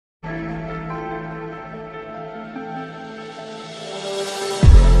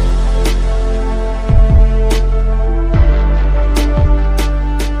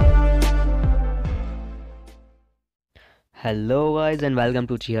Hello guys and welcome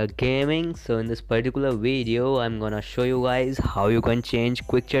to Uchiha Gaming. So in this particular video I'm gonna show you guys how you can change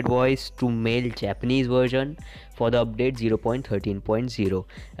quick chat voice to male Japanese version for the update 0.13.0,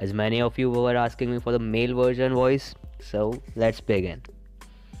 as many of you were asking me for the male version voice. So let's begin.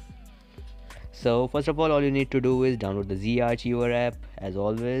 So first of all you need to do is download the ZArchiver app as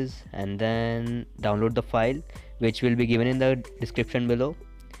always, and then download the file which will be given in the description below.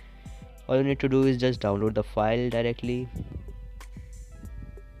 All you need to do is just download the file directly,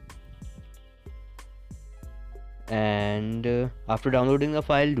 and after downloading the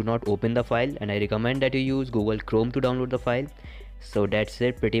file, do not open the file, and I recommend that you use Google Chrome to download the file. So that's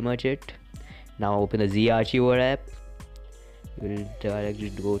it, pretty much it. Now open the ZArchiver app. You will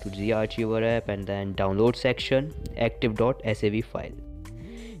directly go to ZArchiver app and then download section, active.sav file.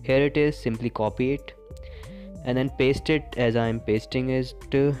 Here it is, simply copy it and then paste it as I am pasting it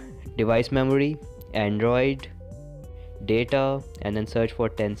to device memory, Android, data, and then search for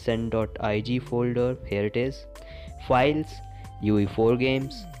tencent.ig folder. Here it is, files, UE4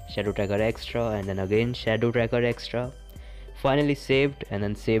 games, ShadowTrackerExtra, and then again ShadowTrackerExtra. Finally saved, and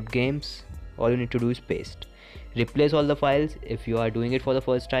then saved games. All you need to do is paste. Replace all the files. If you are doing it for the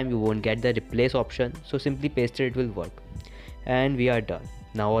first time, you won't get the replace option, so simply paste it will work. And we are done.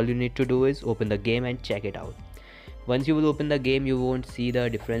 Now all you need to do is open the game and check it out. Once you will open the game, you won't see the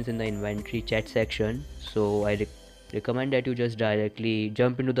difference in the inventory chat section, so I recommend that you just directly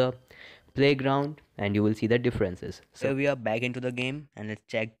jump into the playground and you will see the differences. So we are back into the game, and let's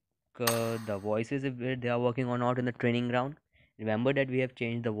check the voices if they are working or not in the training ground. Remember that we have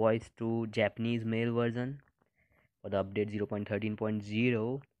changed the voice to Japanese male version for the update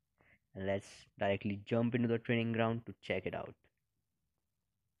 0.13.0, and let's directly jump into the training ground to check it out.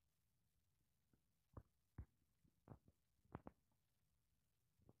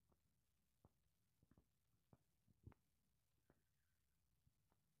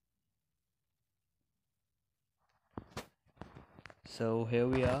 So here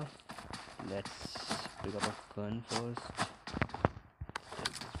we are. Let's pick up a gun first.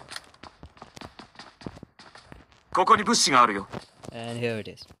 ここに物資があるよ。 And here it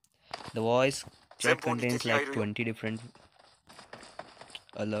is. The voice chat contains like 20 different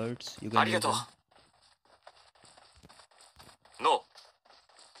alerts you can use them. No.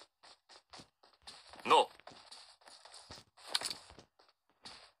 No.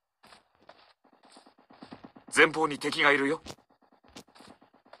 前方に敵がいるよ。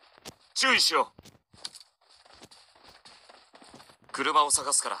注意しよう。車を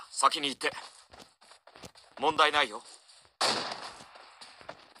探すから先に行って。問題ないよ。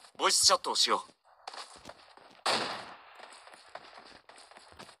ボイスチャットをしよう。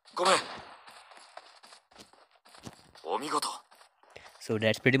ごめん。お見事。 So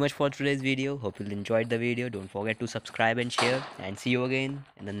that's pretty much for today's video. Hope you enjoyed the video. Don't forget to subscribe and share, and see you again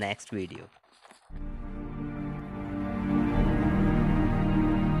in the next video.